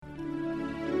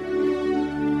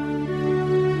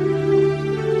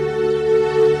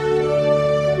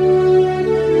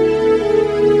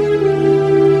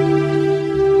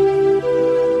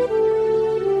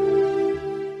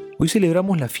Hoy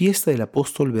celebramos la fiesta del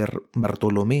apóstol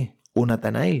Bartolomé o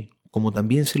Natanael, como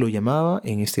también se lo llamaba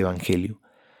en este evangelio.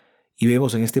 Y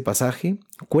vemos en este pasaje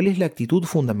cuál es la actitud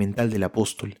fundamental del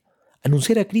apóstol: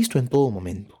 anunciar a Cristo en todo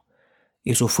momento.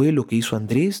 Eso fue lo que hizo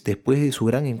Andrés después de su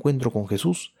gran encuentro con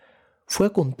Jesús. Fue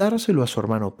a contárselo a su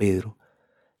hermano Pedro.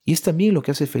 Y es también lo que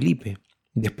hace Felipe.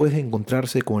 Después de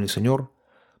encontrarse con el Señor,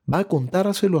 va a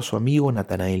contárselo a su amigo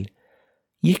Natanael.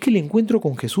 Y es que el encuentro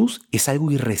con Jesús es algo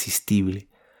irresistible.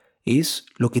 Es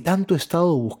lo que tanto ha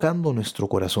estado buscando nuestro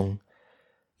corazón.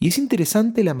 Y es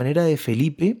interesante la manera de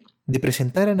Felipe de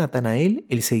presentar a Natanael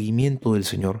el seguimiento del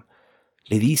Señor.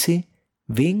 Le dice: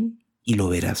 ven y lo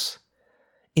verás.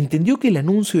 Entendió que el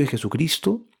anuncio de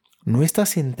Jesucristo no está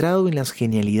centrado en las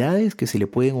genialidades que se le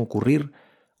pueden ocurrir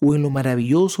o en lo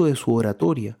maravilloso de su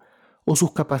oratoria o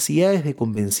sus capacidades de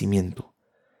convencimiento.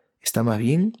 Está más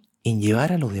bien en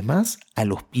llevar a los demás a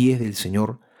los pies del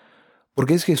Señor,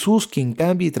 porque es Jesús quien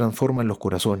cambia y transforma los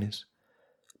corazones.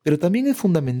 Pero también es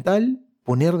fundamental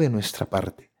poner de nuestra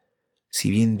parte.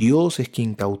 Si bien Dios es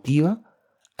quien cautiva,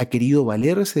 ha querido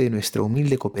valerse de nuestra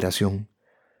humilde cooperación.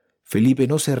 Felipe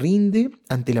no se rinde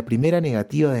ante la primera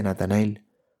negativa de Natanael.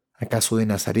 ¿Acaso de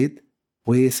Nazaret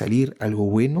puede salir algo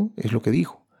bueno? Es lo que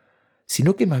dijo.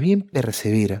 Sino que más bien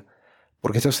persevera,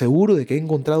 porque está seguro de que ha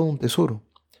encontrado un tesoro.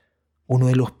 Uno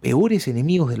de los peores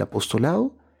enemigos del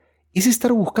apostolado es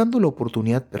estar buscando la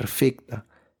oportunidad perfecta,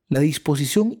 la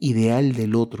disposición ideal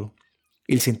del otro,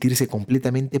 el sentirse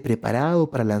completamente preparado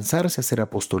para lanzarse a ser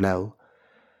apostolado.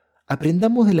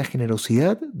 Aprendamos de la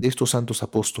generosidad de estos santos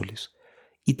apóstoles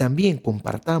y también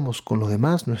compartamos con los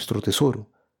demás nuestro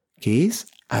tesoro, que es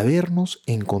habernos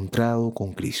encontrado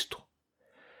con Cristo.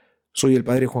 Soy el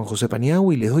Padre Juan José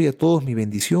Paniagua y les doy a todos mi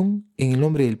bendición en el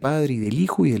nombre del Padre y del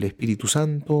Hijo y del Espíritu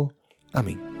Santo.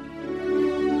 Amén.